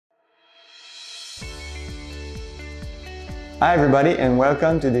Hi everybody and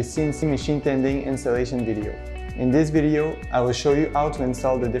welcome to the CNC machine tending installation video. In this video, I will show you how to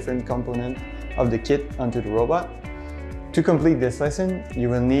install the different components of the kit onto the robot. To complete this lesson, you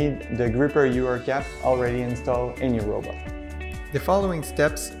will need the gripper UR cap already installed in your robot. The following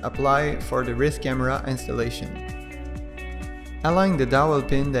steps apply for the wrist camera installation. Align the dowel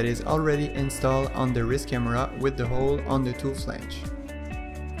pin that is already installed on the wrist camera with the hole on the tool flange.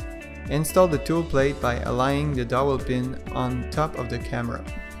 Install the tool plate by aligning the dowel pin on top of the camera.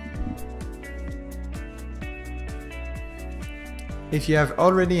 If you have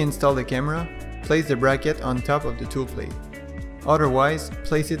already installed the camera, place the bracket on top of the tool plate. Otherwise,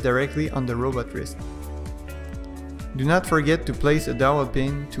 place it directly on the robot wrist. Do not forget to place a dowel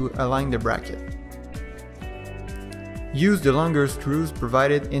pin to align the bracket. Use the longer screws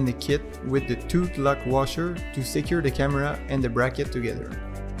provided in the kit with the tooth lock washer to secure the camera and the bracket together.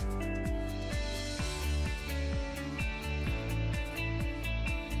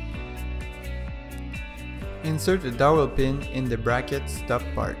 Insert the dowel pin in the bracket stop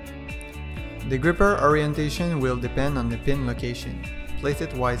part. The gripper orientation will depend on the pin location. Place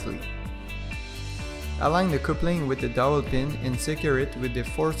it wisely. Align the coupling with the dowel pin and secure it with the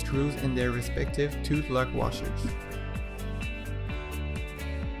 4 screws in their respective tooth lock washers.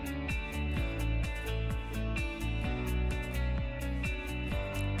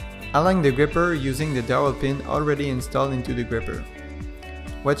 Align the gripper using the dowel pin already installed into the gripper.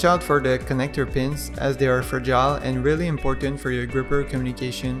 Watch out for the connector pins as they are fragile and really important for your gripper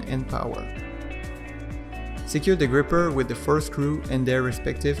communication and power. Secure the gripper with the 4 screws and their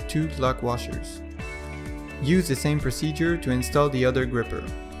respective tooth lock washers. Use the same procedure to install the other gripper.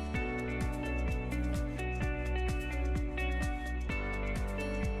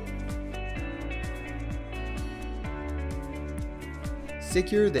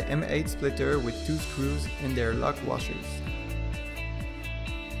 Secure the M8 splitter with 2 screws and their lock washers.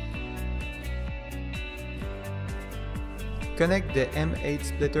 Connect the M8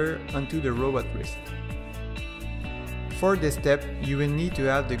 splitter onto the robot wrist. For this step, you will need to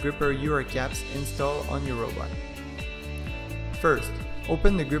have the gripper UR caps installed on your robot. First,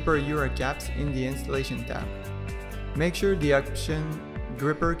 open the gripper UR caps in the installation tab. Make sure the option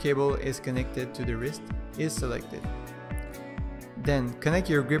gripper cable is connected to the wrist is selected. Then,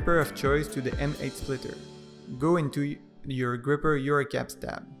 connect your gripper of choice to the M8 splitter. Go into your gripper UR caps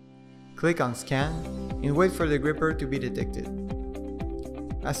tab. Click on Scan and wait for the gripper to be detected.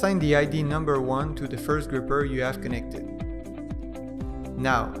 Assign the ID number 1 to the first gripper you have connected.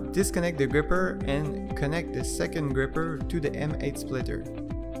 Now, disconnect the gripper and connect the second gripper to the M8 splitter.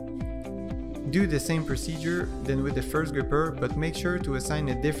 Do the same procedure then with the first gripper, but make sure to assign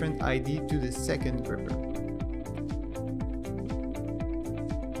a different ID to the second gripper.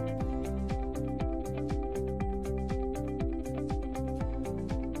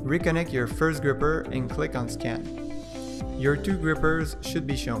 Reconnect your first gripper and click on Scan. Your 2 grippers should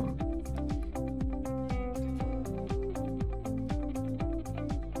be shown.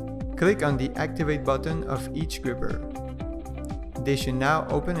 Click on the Activate button of each gripper. They should now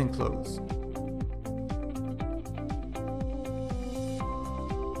open and close.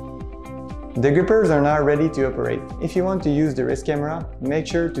 The grippers are now ready to operate. If you want to use the wrist camera, make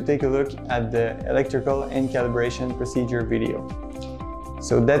sure to take a look at the electrical and calibration procedure video.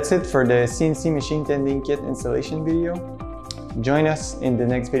 So that's it for the CNC machine tending kit installation video. Join us in the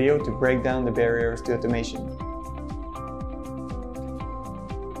next video to break down the barriers to automation.